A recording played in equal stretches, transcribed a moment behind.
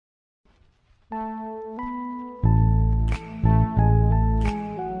Can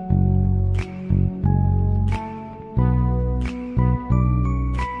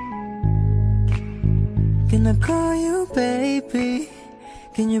I call you baby?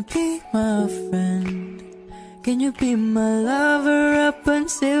 Can you be my friend? Can you be my lover up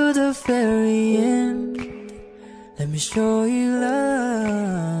until the very end? Let me show you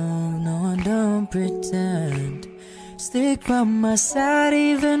love, no I don't pretend. Stick by my side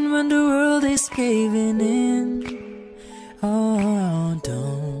even when the world is caving in. Oh,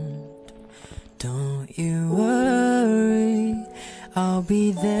 don't you worry, I'll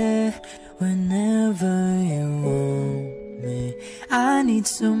be there whenever you want me. I need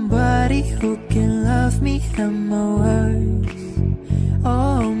somebody who can love me and my words.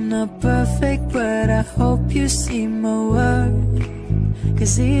 Oh, I'm not perfect, but I hope you see my worth.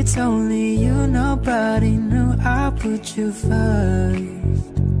 'Cause it's only you, nobody knew I put you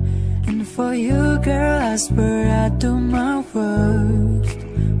first. And for you, girl, I swear I do my worst.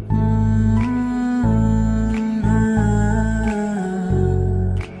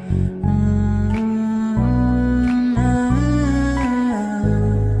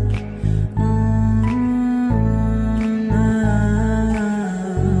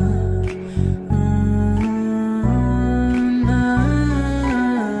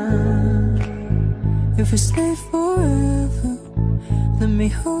 If we stay forever, let me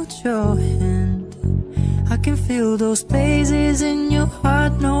hold your hand. I can feel those places in your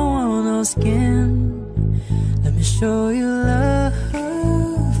heart no one else can. Let me show you love,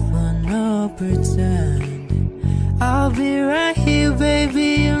 but not pretend. I'll be right here, baby,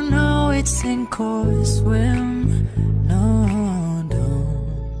 you know it's sink or swim. No,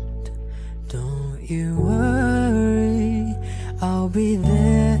 don't you worry, I'll be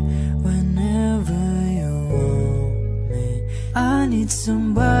there whenever you want me. I need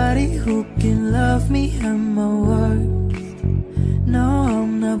somebody who can love me and my worth. No,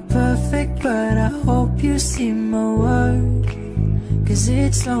 I'm not perfect, but I hope you see my worth. 'Cause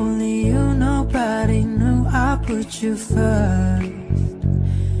it's only you, nobody knew I put you first.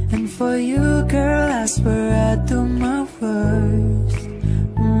 And for you, girl, I swear I do my worst.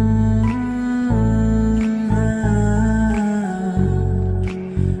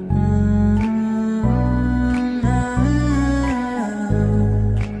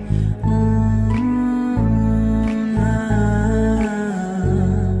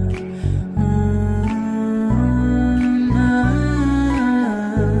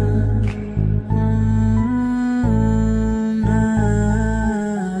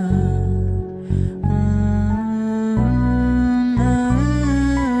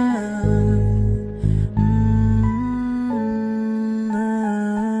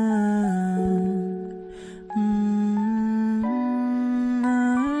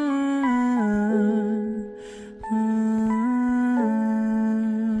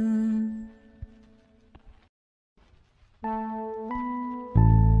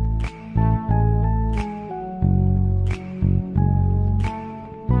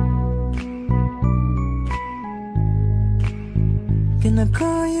 Can I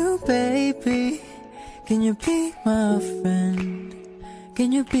call you baby? Can you be my friend?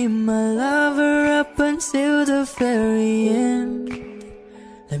 Can you be my lover up until the very end?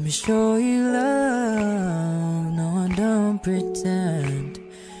 Let me show you love, no I don't pretend.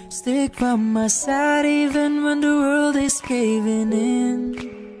 Stick by my side even when the world is caving in.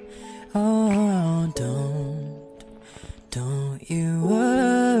 Oh, don't you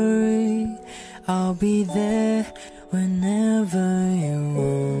worry, I'll be there whenever you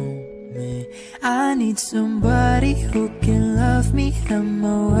want me. I need somebody who can love me and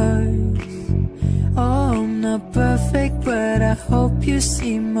my words. Oh, I'm not perfect, but I hope you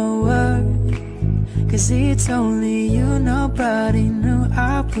see my worth. 'Cause it's only you, nobody knew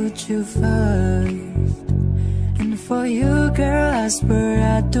I put you first. And for you, girl, I swear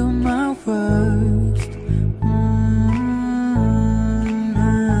I do my worst.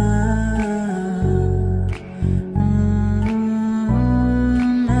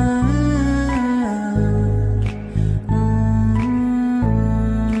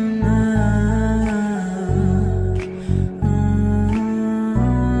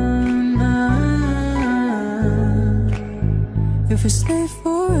 If we stay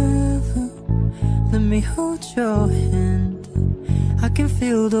forever, let me hold your hand. I can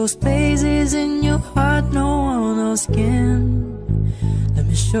feel those places in your heart no one else can. Let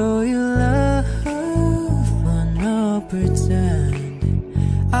me show you love, but not pretend.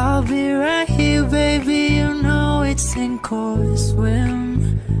 I'll be right here, baby, you know it's sink or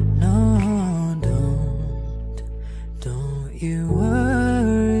swim. No, don't you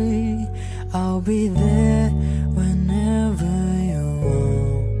worry, I'll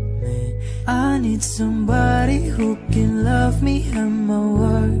love me at my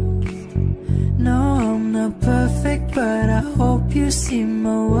worst. No, I'm not perfect, but I hope you see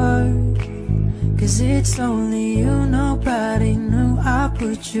my worth. 'Cause it's only you, nobody knew I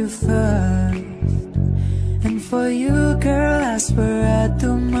put you first. And for you, girl, I swear I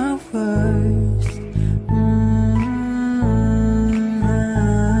do my worst.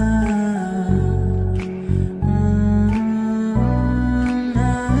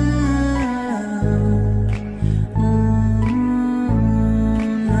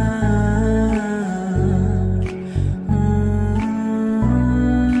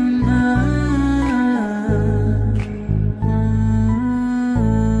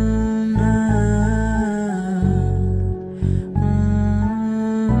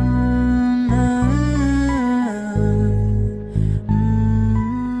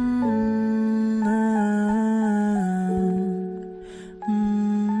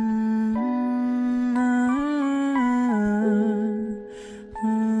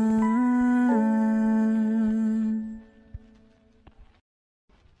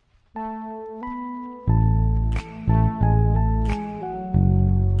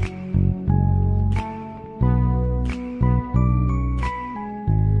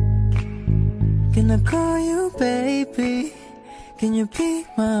 Can I call you baby? Can you be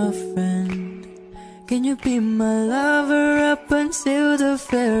my friend? Can you be my lover up until the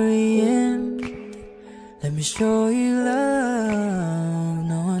very end? Let me show you love,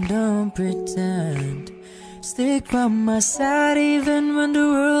 no I don't pretend. Stick by my side even when the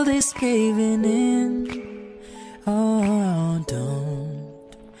world is caving in. Oh,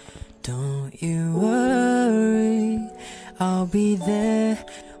 don't you worry, I'll be there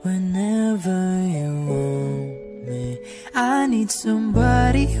whenever you want me. I need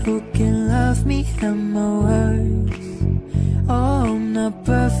somebody who can love me at my worst. Oh, I'm not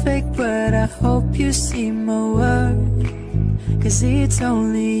perfect, but I hope you see my worth. 'Cause it's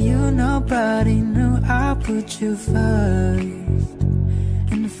only you, nobody knew I put you first.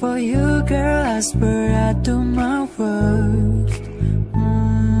 And for you, girl, I swear I do my worst.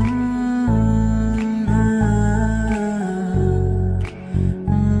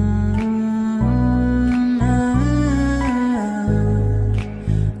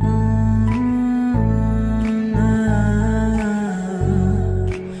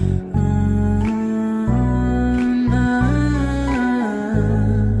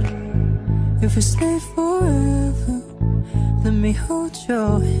 If we stay forever, let me hold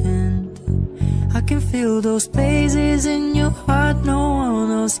your hand. I can feel those places in your heart no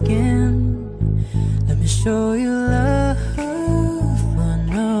one else can. Let me show you love, but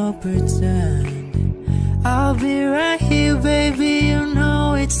not pretend. I'll be right here, baby, you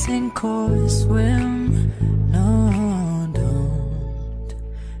know it's sink or swim. No,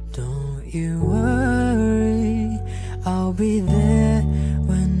 don't you worry, I'll be there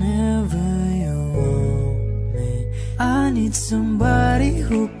whenever you want me. I need somebody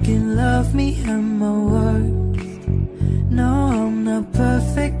who can love me at my worst. No, I'm not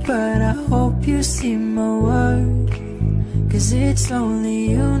perfect, but I hope you see my worth. 'Cause it's only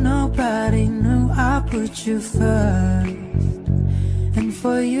you, nobody knew I put you first. And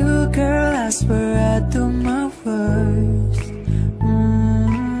for you, girl, I swear I do my worst.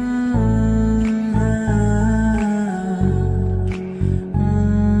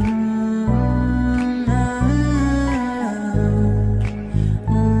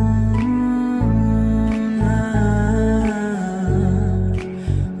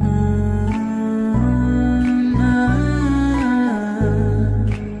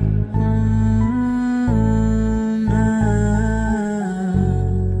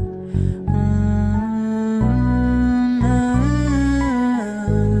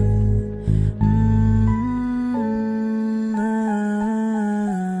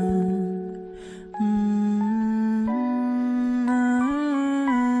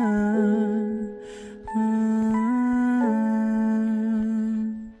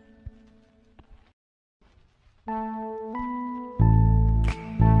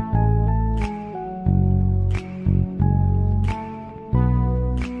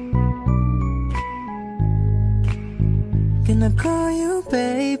 Can I call you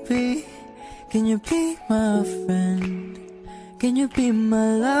baby? Can you be my friend? Can you be my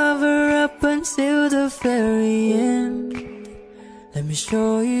lover up until the very end? Let me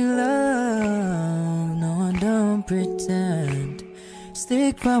show you love, no I don't pretend.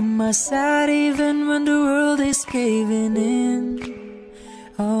 Stick by my side even when the world is caving in.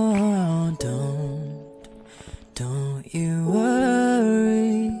 Oh, don't you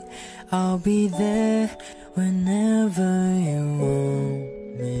worry, I'll be there whenever you want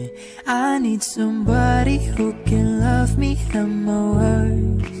me. I need somebody who can love me at my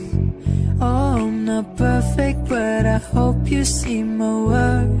worst. Oh, I'm not perfect, but I hope you see my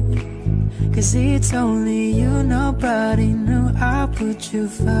worth. 'Cause it's only you, nobody knew I put you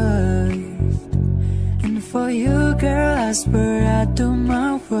first. And for you, girl, I swear I do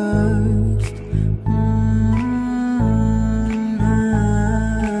my worst.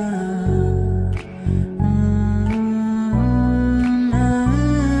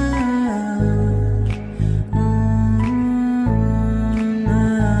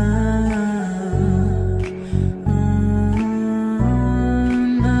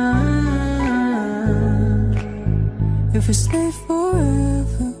 If we stay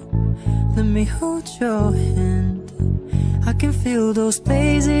forever, let me hold your hand. I can feel those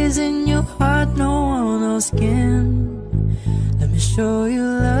places in your heart no one else can. Let me show you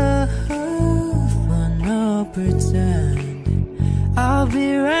love, but not pretend. I'll be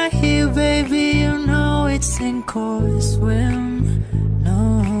right here, baby, you know it's sink or swim. No,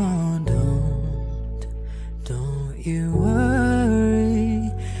 don't you worry,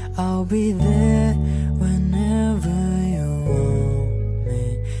 I'll be there whenever you want me.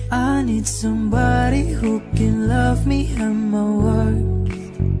 I need somebody who can love me at my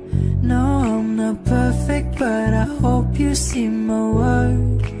worst. No, I'm not perfect, but I hope you see my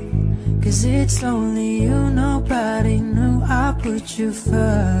worth. 'Cause it's only you, nobody knew I put you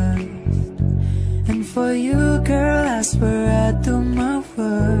first. And for you, girl, I swear I do my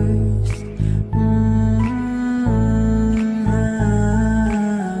worst.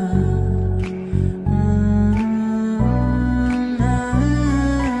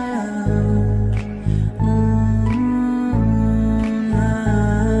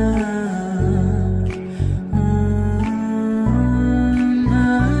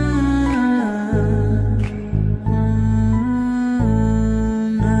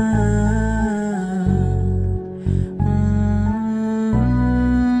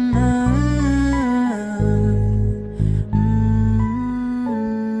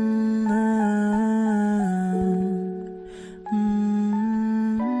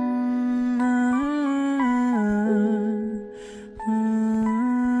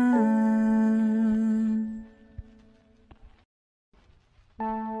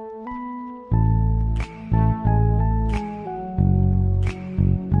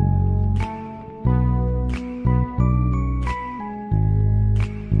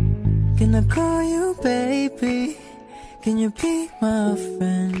 Can I call you baby? Can you be my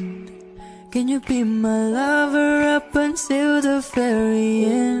friend? Can you be my lover up until the very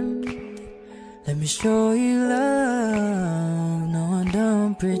end? Let me show you love, no I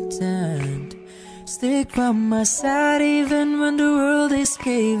don't pretend. Stick by my side even when the world is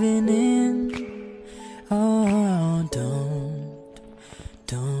caving in. Oh,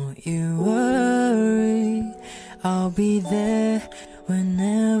 don't you worry, I'll be there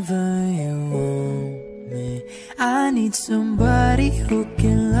whenever you want me. I need somebody who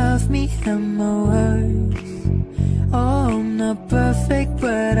can love me at my worst. Oh, I'm not perfect,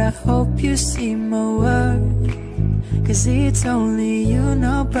 but I hope you see my worth. 'Cause it's only you,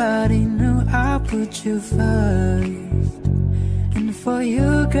 nobody knew I put you first. And for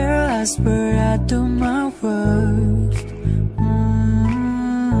you, girl, I swear I do my worst.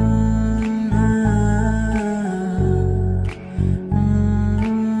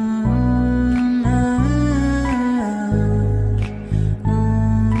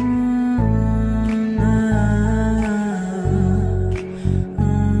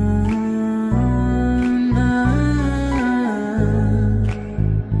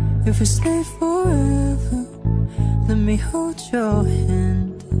 If we stay forever, let me hold your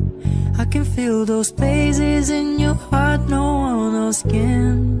hand. I can feel those places in your heart no one else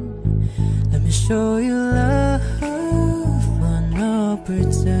can. Let me show you love, but not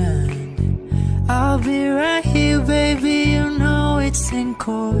pretend. I'll be right here, baby, you know it's sink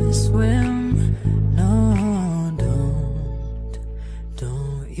or swim. No,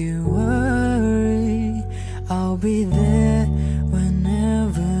 don't you worry, I'll be there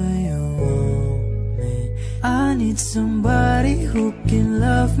whenever you want me. I need somebody who can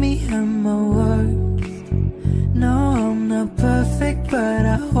love me at my worst. No, I'm not perfect, but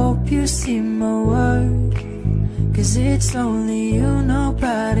I hope you see my worth. 'Cause it's only you,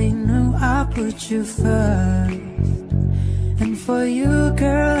 nobody knew I put you first. And for you,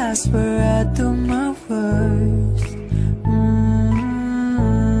 girl, I swear I do my worst.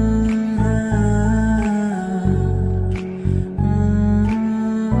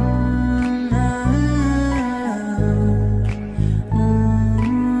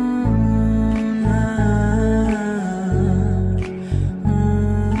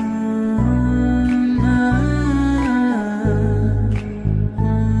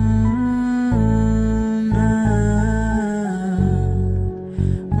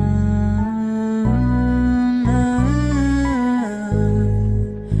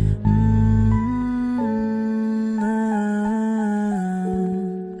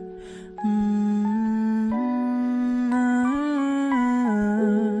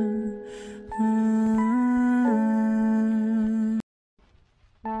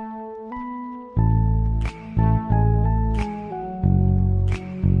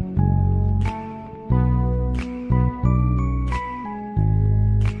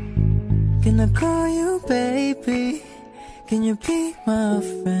 Can I call you baby? Can you be my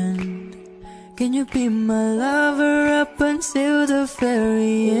friend? Can you be my lover up until the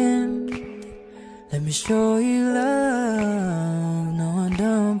very end? Let me show you love, no I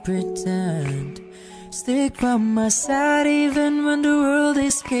don't pretend. Stick by my side even when the world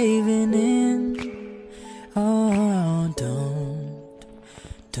is caving in. Oh,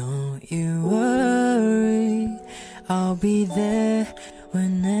 don't you worry, I'll be there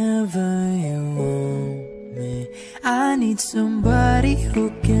whenever you want me. I need somebody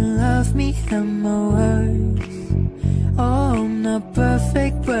who can love me and my words. Oh, I'm not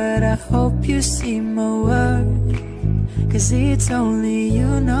perfect, but I hope you see my worth. 'Cause it's only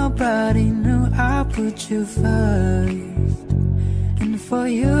you, nobody knew I put you first. And for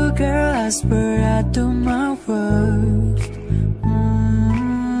you, girl, I swear I do my worst.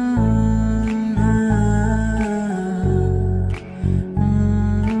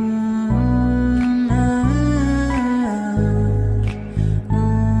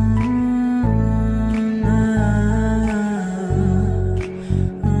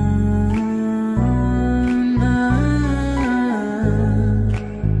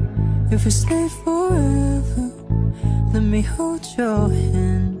 If we stay forever, let me hold your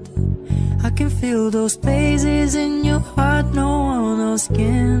hand. I can feel those places in your heart no one else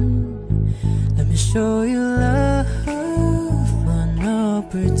can. Let me show you love, but not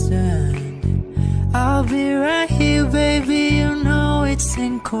pretend. I'll be right here, baby, you know it's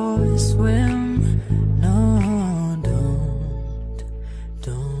sink or swim. No,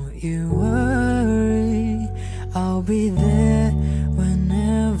 don't you worry, I'll be there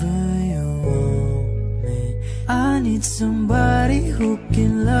whenever you want me. I need somebody who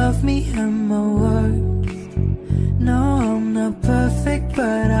can love me and my worth. No, I'm not perfect,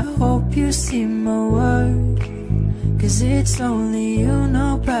 but I hope you see my worth. 'Cause it's only you,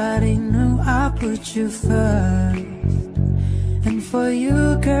 nobody knew I put you first. And for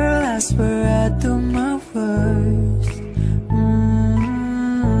you, girl, I swear I do my worst.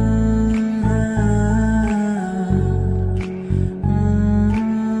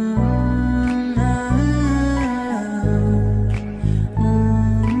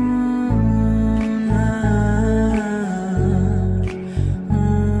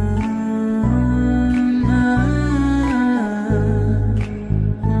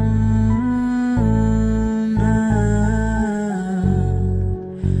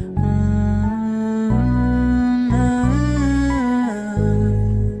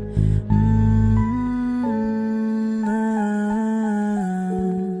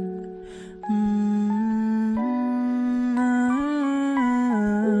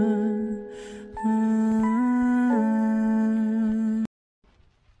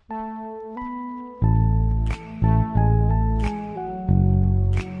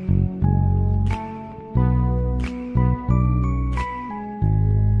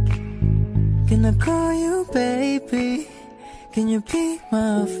 Can I call you baby? Can you be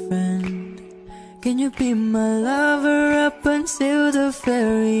my friend? Can you be my lover up until the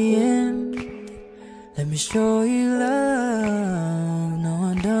very end? Let me show you love, no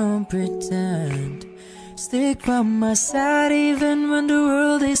I don't pretend. Stick by my side even when the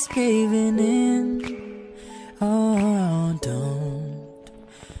world is caving in. Oh,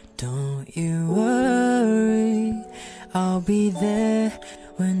 don't you worry, I'll be there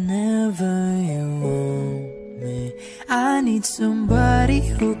whenever you want me. I need somebody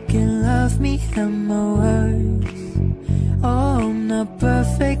who can love me and my words. Oh, I'm not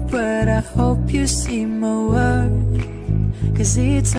perfect, but I hope you see my worth. 'Cause it's